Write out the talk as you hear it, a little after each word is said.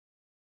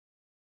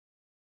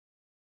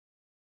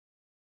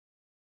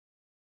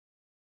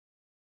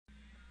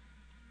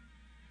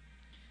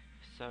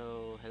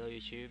Hello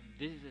YouTube.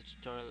 This is a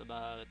tutorial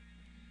about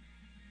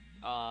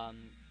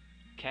um,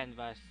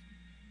 canvas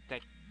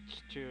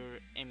texture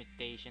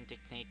imitation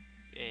technique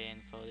in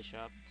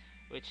Photoshop,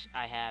 which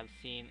I have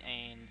seen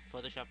in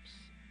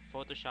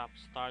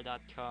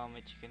Photoshopstar.com,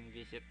 which you can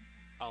visit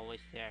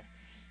always there,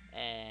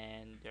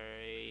 and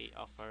they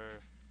offer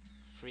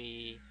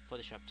free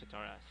Photoshop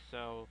tutorials.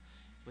 So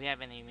we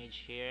have an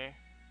image here.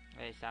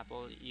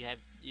 Example, you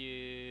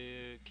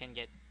can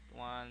get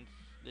ones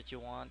that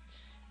you want,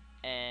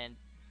 and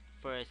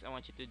first I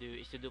want you to do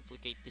is to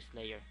duplicate this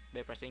layer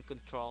by pressing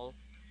Ctrl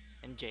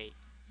and J,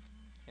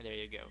 and there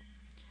you go.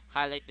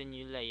 Highlight the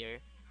new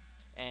layer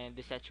and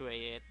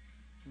desaturate it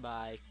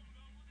by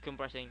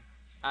compressing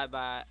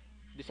by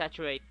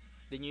desaturate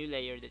the new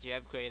layer that you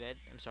have created.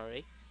 I'm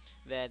sorry.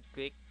 Then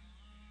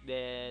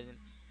then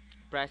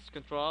press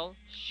Ctrl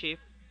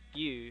Shift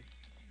U,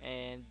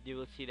 and you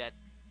will see that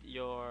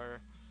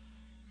your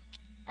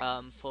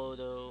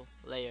photo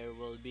layer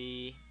will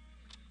be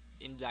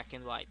in black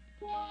and white.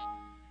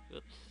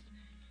 Oops.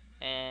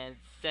 And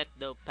set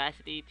the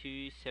opacity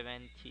to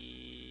 70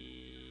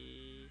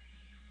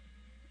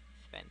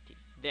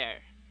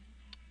 there,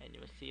 and you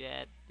will see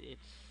that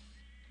it's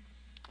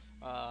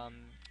um,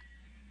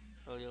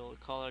 a little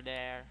color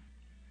there.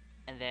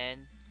 And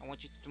then I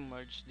want you to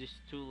merge these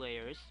two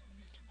layers.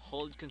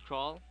 Hold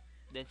Control,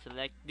 then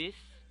select this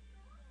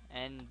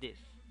and this.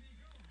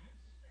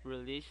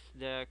 Release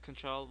the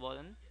Control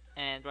button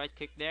and right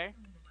click there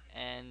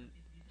and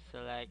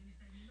select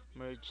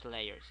Merge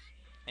Layers,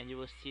 and you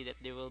will see that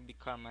they will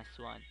become as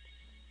one.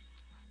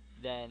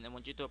 Then I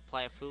want you to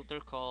apply a filter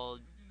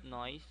called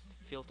Noise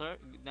Filter.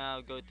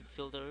 Now go to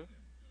Filter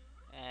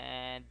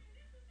and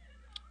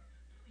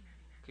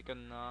click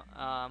on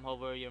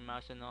hover your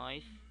mouse on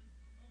Noise,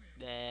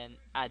 then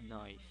Add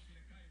Noise.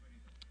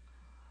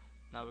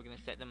 Now we're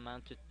gonna set the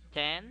amount to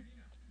 10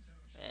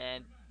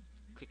 and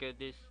click on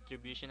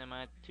distribution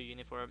amount to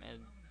uniform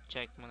and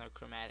check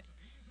monochromatic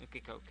and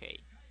click OK.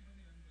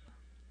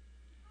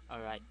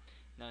 Alright,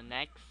 now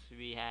next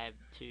we have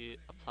to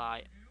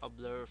apply a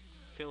blur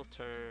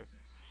filter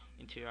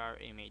into our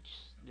image.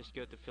 Just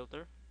go to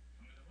Filter,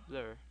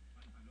 Blur,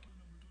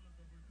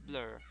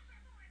 Blur,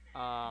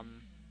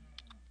 um,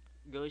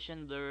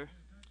 Gaussian Blur,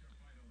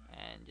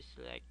 and just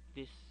select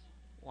this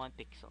 1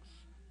 pixels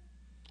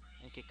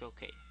and click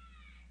OK.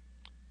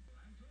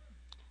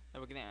 Now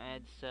we're gonna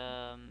add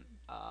some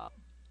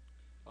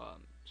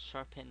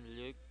sharpen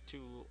look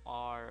to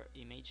our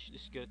image.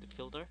 Just go to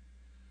Filter,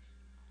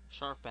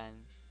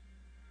 Sharpen,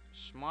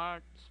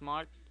 Smart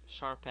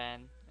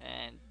Sharpen,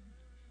 and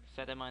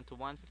set amount to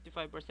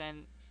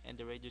 155% and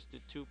the radius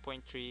to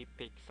 2.3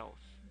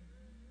 pixels.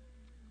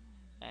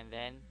 And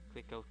then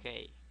click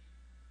OK,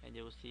 and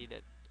you will see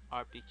that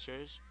our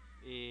pictures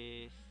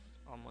is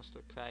almost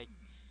look like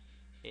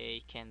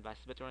a canvas,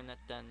 but we're not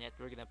done yet.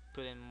 We're gonna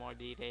put in more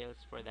details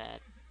for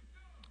that.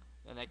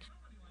 The next,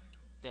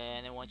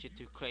 then I want you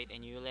to create a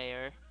new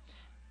layer,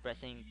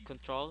 pressing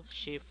Ctrl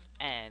Shift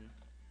N.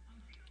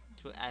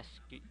 It will ask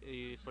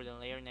you for the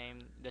layer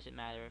name, doesn't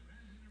matter.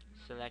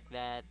 Select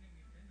that,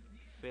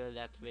 fill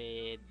that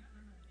with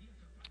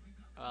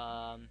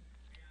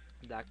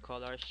black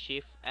color.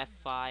 Shift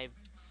F5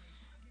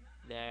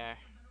 there.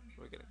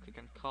 We're gonna click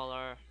on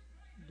color,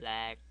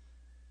 black,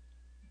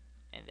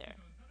 and there.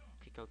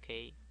 Click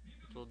OK.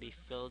 It will be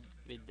filled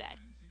with black.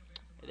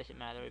 It doesn't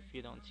matter if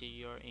you don't see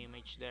your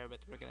image there, but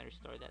we're gonna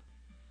restore that.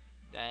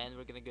 Then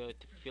we're gonna go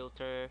to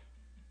Filter,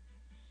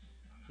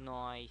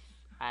 Noise,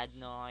 Add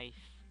Noise.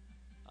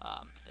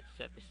 Let's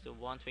set this to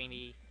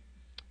 120,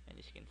 and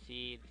as you can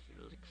see, this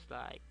looks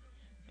like.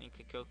 And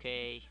click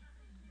OK.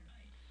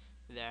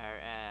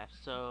 There.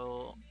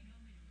 So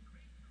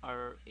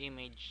our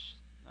image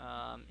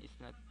is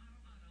not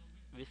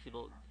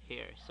visible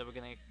here. So we're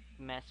gonna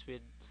mess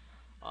with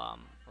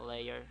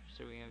layer.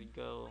 So we're gonna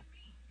go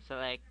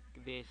select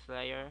this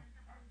layer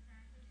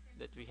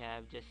that we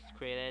have just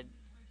created,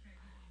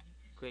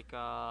 click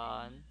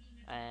on,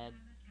 and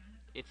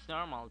it's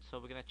normal, so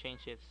we're gonna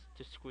change it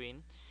to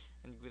screen,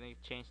 and we're gonna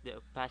change the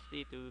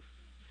opacity to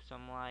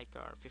some like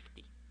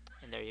 50,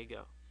 and there you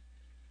go.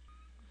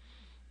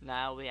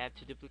 Now we have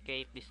to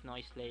duplicate this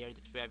noise layer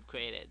that we have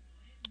created.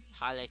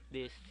 Highlight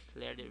this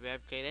layer that we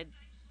have created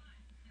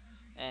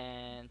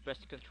and press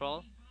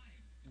Ctrl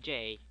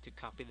J to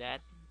copy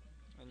that,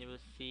 and you will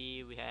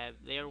see we have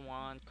layer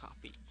 1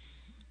 copy.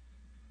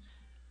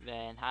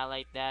 Then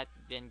highlight that,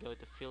 then go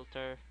to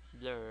Filter,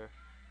 Blur,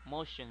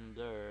 Motion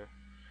Blur.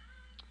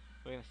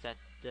 We're gonna set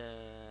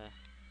the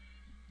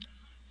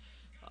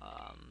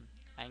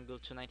angle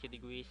to 90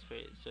 degrees for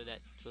it, so that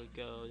it will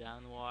go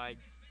downward,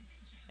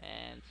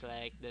 and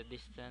select the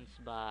distance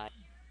by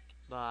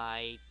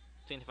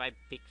 25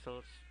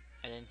 pixels,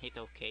 and then hit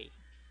OK.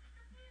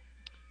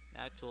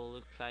 Now it will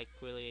look like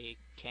really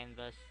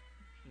canvas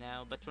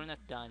now, but we're not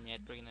done yet.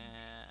 We're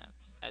gonna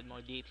add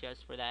more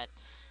details for that.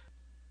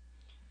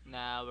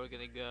 Now we're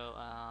gonna go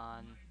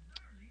on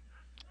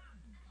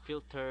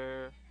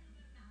Filter,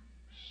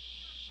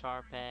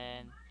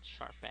 Sharpen,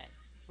 Sharpen.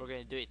 We're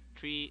gonna do it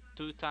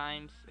two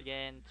times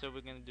again. So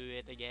we're gonna do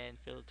it again.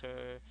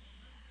 Filter,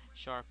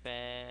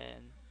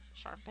 sharpen,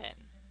 sharpen,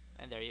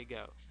 and there you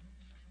go.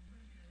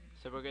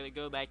 So we're gonna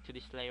go back to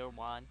this layer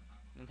one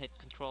and hit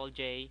Control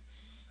J,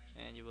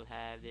 and you will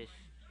have this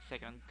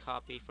second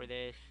copy for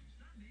this.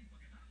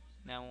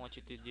 Now what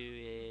you to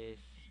do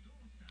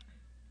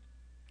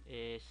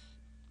is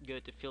go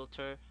to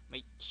filter.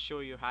 Make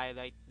sure you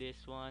highlight this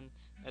one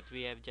that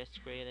we have just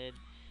created.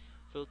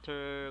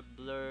 Filter,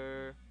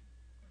 blur,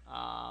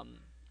 um,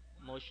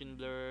 motion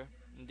blur.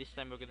 And this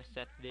time we're gonna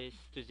set this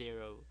to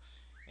 0,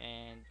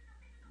 and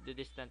the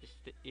distance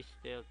is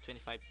still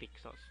 25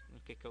 pixels.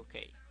 And click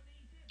OK,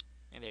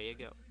 and there you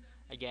go.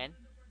 Again,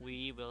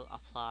 we will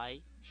apply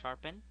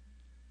sharpen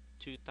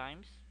two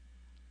times.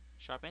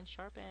 Sharpen,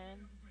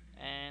 sharpen,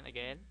 and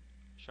again,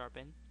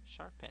 sharpen,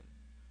 sharpen.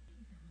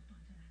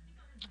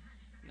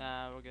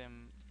 Now we're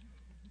gonna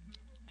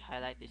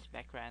highlight this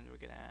background.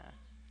 We're gonna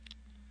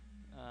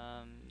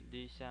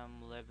do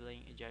some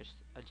leveling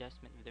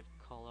adjustment with the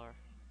color.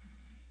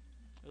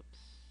 Oops.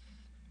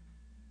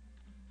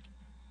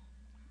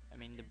 I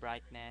mean the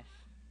brightness.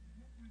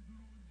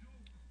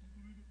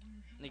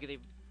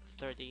 Negative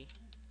 30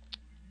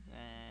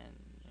 and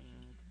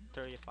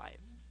 35.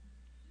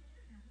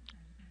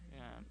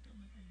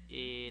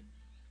 It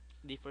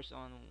differs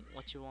on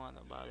what you want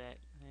about it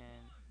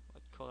and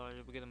what color.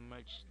 We're gonna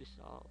merge this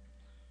all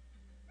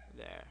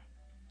there.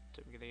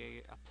 So we're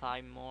gonna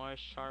apply more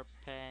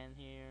sharpen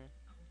here.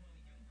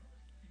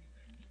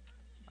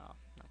 Oh,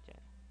 not yet.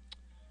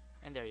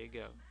 And there you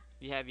go.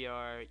 You have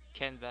your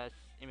canvas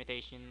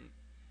imitation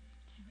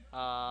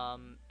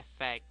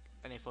effect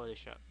on a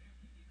Photoshop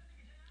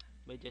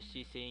by just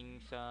using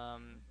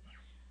some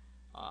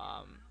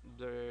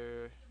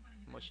blur,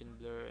 motion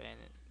blur, and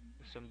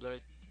some blur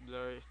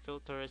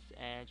filters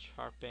and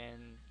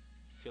sharpen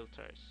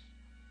filters.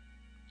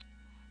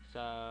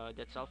 So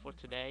that's all for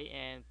today,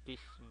 and please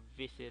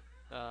visit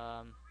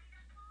um,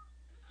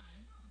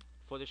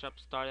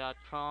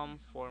 photoshopstar.com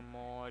for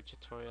more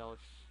tutorials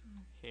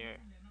here.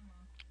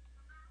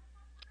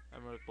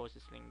 I'm going to post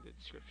this link in the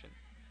description.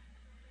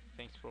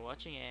 Thanks for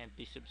watching, and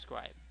please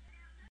subscribe.